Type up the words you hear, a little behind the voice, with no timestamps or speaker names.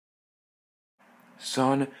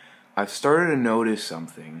Son, I've started to notice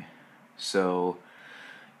something. So,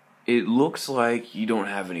 it looks like you don't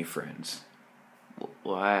have any friends.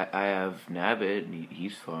 Well, I have Nabbit, and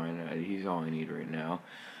he's fine. He's all I need right now.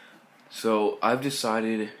 So, I've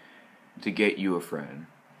decided to get you a friend.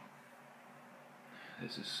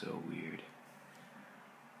 This is so weird.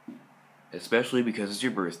 Especially because it's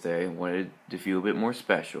your birthday. I wanted to feel a bit more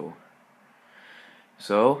special.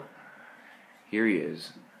 So, here he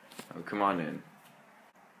is. Oh, come on in.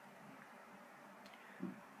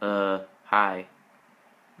 Hi.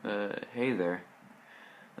 Hey there.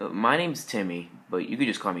 My name's Timmy, but you could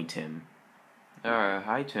just call me Tim.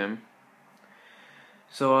 Hi Tim.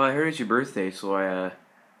 So, I heard it's your birthday, so I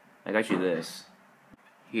got you this.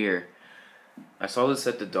 Here. I saw this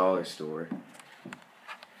at the dollar store.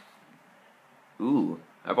 Ooh,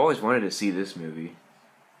 I've always wanted to see this movie.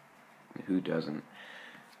 Who doesn't?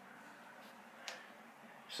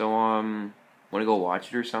 So, wanna go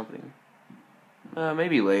watch it or something?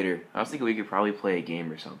 Maybe later. I was thinking we could probably play a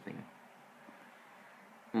game or something.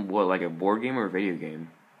 What, like a board game or a video game?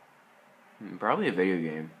 Probably a video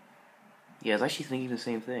game. Yeah, I was actually thinking the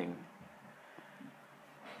same thing.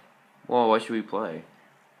 Well, what should we play?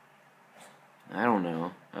 I don't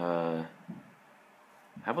know. How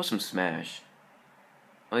about some Smash?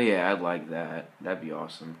 Oh yeah, I'd like that. That'd be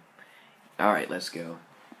awesome. Alright, let's go.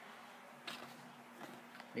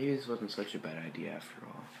 Maybe this wasn't such a bad idea after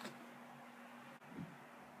all.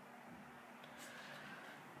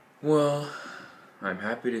 Well, I'm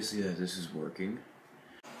happy to see that this is working.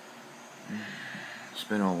 It's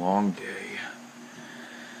been a long day.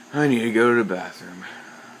 I need to go to the bathroom.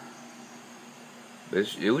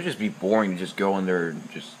 It would just be boring to just go in there and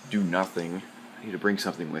just do nothing. I need to bring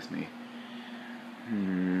something with me.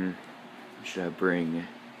 What should I bring?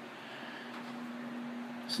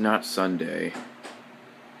 It's not Sunday,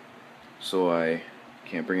 so I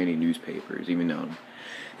can't bring any newspapers, even though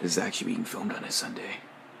this is actually being filmed on a Sunday.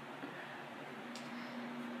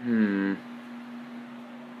 Bring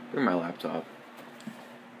my laptop.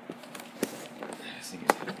 This thing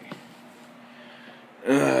is heavy.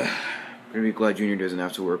 I'm gonna be glad Junior doesn't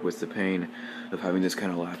have to work with the pain of having this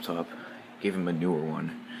kind of laptop. Gave him a newer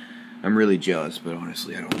one. I'm really jealous, but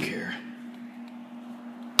honestly, I don't care.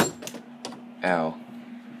 Ow.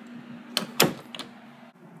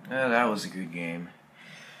 That was a good game.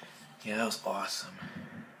 Yeah, that was awesome.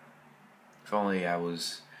 If only I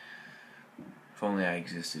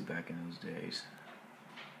existed back in those days.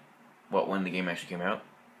 What, when the game actually came out?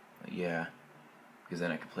 Yeah, because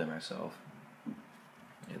then I could play myself.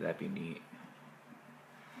 Yeah, that'd be neat.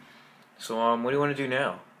 So, what do you want to do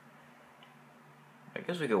now? I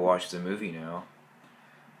guess we could watch the movie now.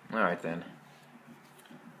 Alright then.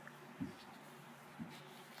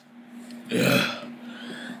 Yeah,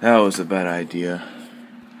 that was a bad idea.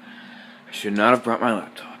 I should not have brought my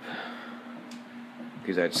laptop.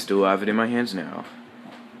 Because I'd still have it in my hands now.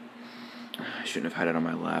 I shouldn't have had it on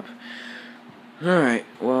my lap. Alright,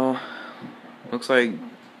 well, looks like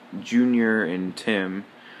Junior and Tim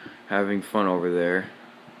having fun over there.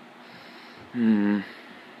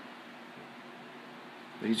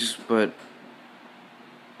 But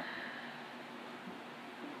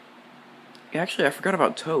actually, I forgot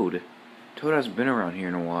about Toad. Toad hasn't been around here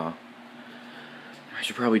in a while. I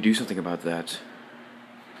should probably do something about that.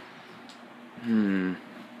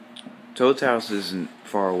 Toad's house isn't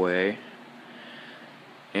far away,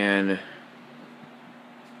 and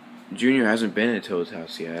Junior hasn't been at Toad's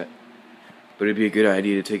house yet, but it'd be a good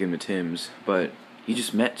idea to take him to Tim's, but he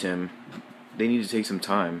just met Tim. They need to take some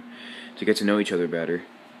time to get to know each other better.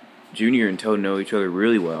 Junior and Toad know each other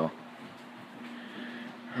really well.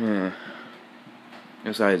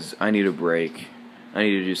 Besides, I need a break. I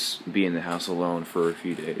need to just be in the house alone for a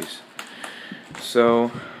few days.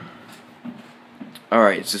 So,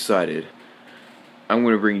 alright, it's decided. I'm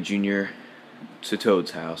going to bring Junior to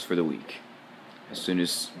Toad's house for the week. As soon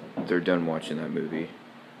as they're done watching that movie.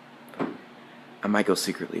 I might go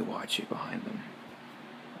secretly watch it behind them.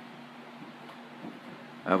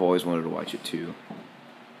 I've always wanted to watch it too.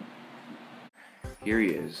 Here he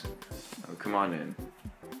is. Oh, come on in.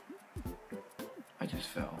 I just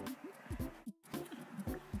fell.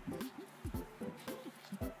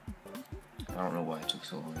 I don't know why it took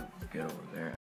so long to get over there.